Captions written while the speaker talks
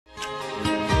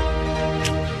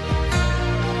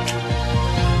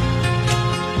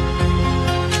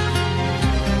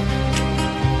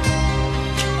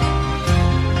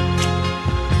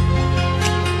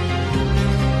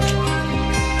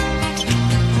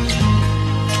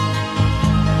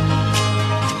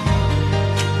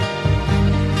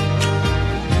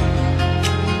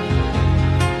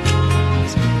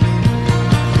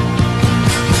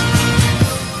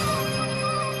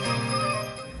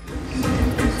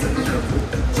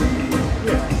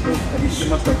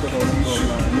Members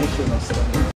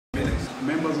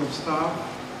of staff,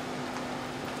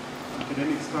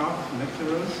 academic staff,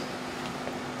 lecturers,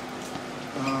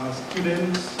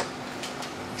 students,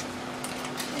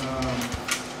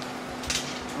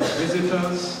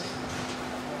 visitors,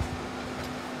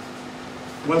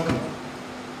 welcome.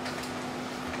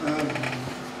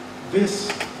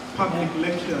 This public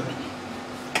lecture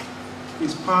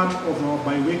is part of our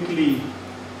bi-weekly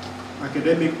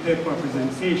academic paper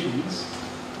presentations.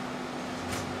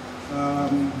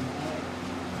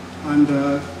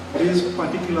 This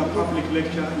particular public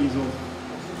lecture is of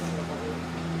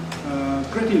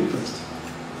great interest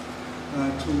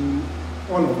to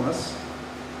all of us.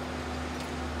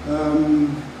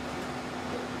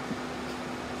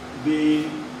 The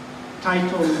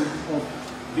title of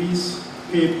this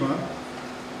paper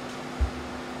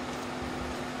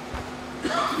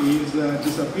is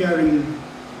Disappearing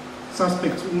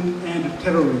Suspects and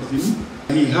Terrorism.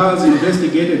 He has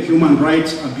investigated human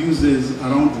rights abuses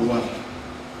around the world,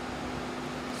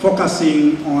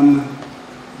 focusing on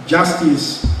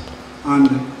justice and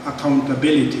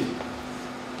accountability,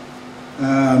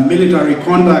 military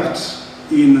conduct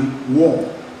in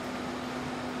war,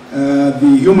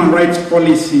 the human rights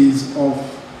policies of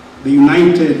the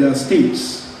United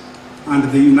States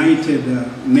and the United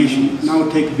Nations. Now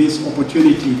take this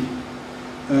opportunity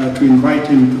to invite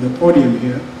him to the podium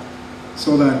here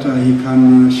so that he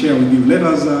can share with you. Let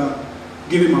us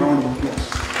give him a round of applause.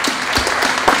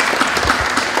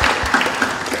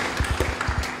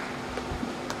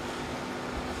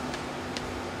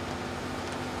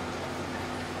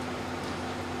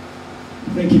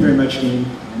 Thank you very much, Dean.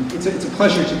 It's a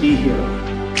pleasure to be here.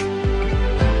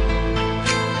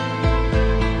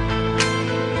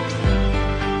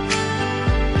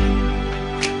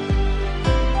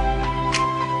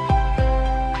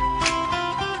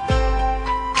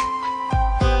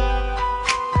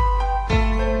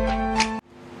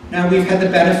 Now, we've had the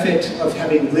benefit of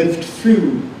having lived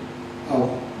through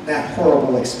that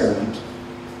horrible experiment.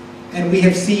 And we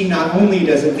have seen not only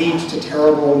does it lead to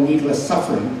terrible, needless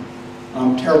suffering,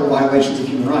 terrible violations of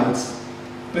human rights,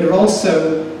 but it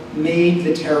also made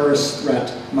the terrorist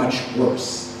threat much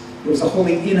worse. It was a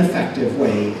wholly ineffective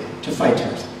way to fight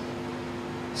terrorism.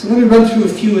 So let me run through a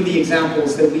few of the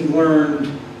examples that we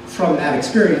learned from that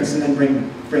experience and then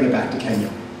bring it back to Kenya.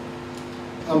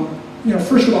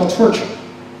 First of all, torture.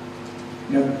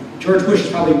 George Bush is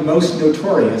probably most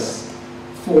notorious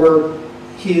for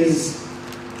his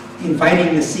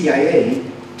inviting the CIA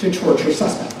to torture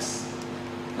suspects.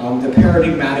 The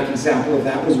paradigmatic example of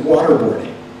that was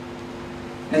waterboarding.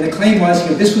 And the claim was,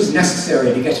 this was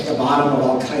necessary to get to the bottom of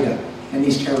Al-Qaeda and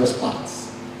these terrorist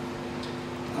plots.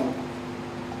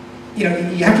 You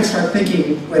have to start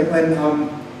thinking when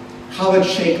Khalid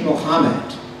Sheikh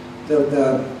Mohammed,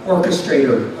 the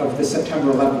orchestrator of the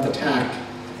September 11th attack,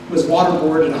 was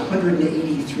waterboarded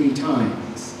 183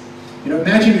 times.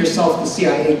 Imagine yourself the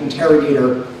CIA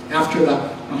interrogator after the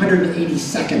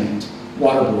 182nd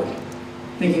waterboarding,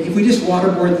 thinking, if we just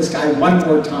waterboard this guy one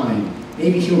more time,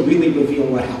 maybe he'll really reveal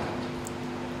what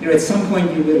happened. At some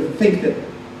point you would think that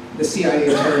the CIA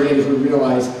interrogators would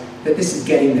realize that this is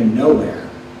getting them nowhere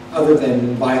other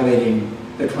than violating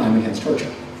the crime against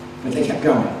torture. But they kept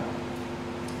going.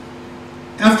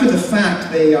 After the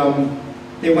fact, they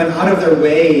went out of their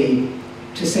way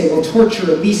to say, well,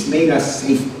 torture at least made us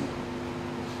safer.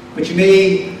 But you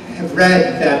may have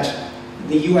read that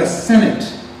the US Senate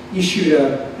issued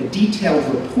a detailed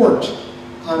report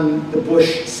on the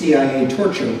Bush CIA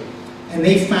torture, and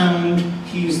they found,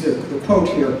 he used the quote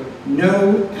here,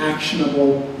 no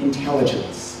actionable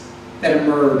intelligence that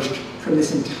emerged from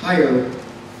this entire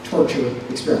torture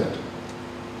experiment.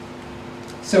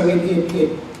 So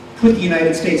it put the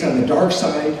United States on the dark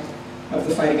side of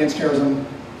the fight against terrorism,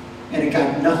 and it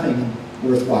got nothing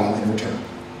worthwhile in return.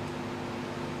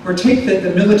 Or take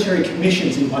the military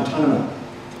commissions in Guantanamo.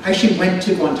 I actually went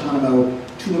to Guantanamo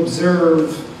to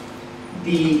observe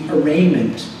the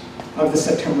arraignment of the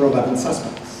September 11th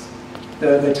suspects,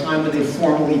 the time when they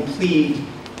formally plead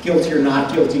guilty or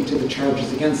not guilty to the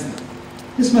charges against them.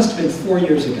 This must have been 4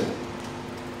 years ago.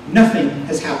 Nothing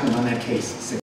has happened on that case since.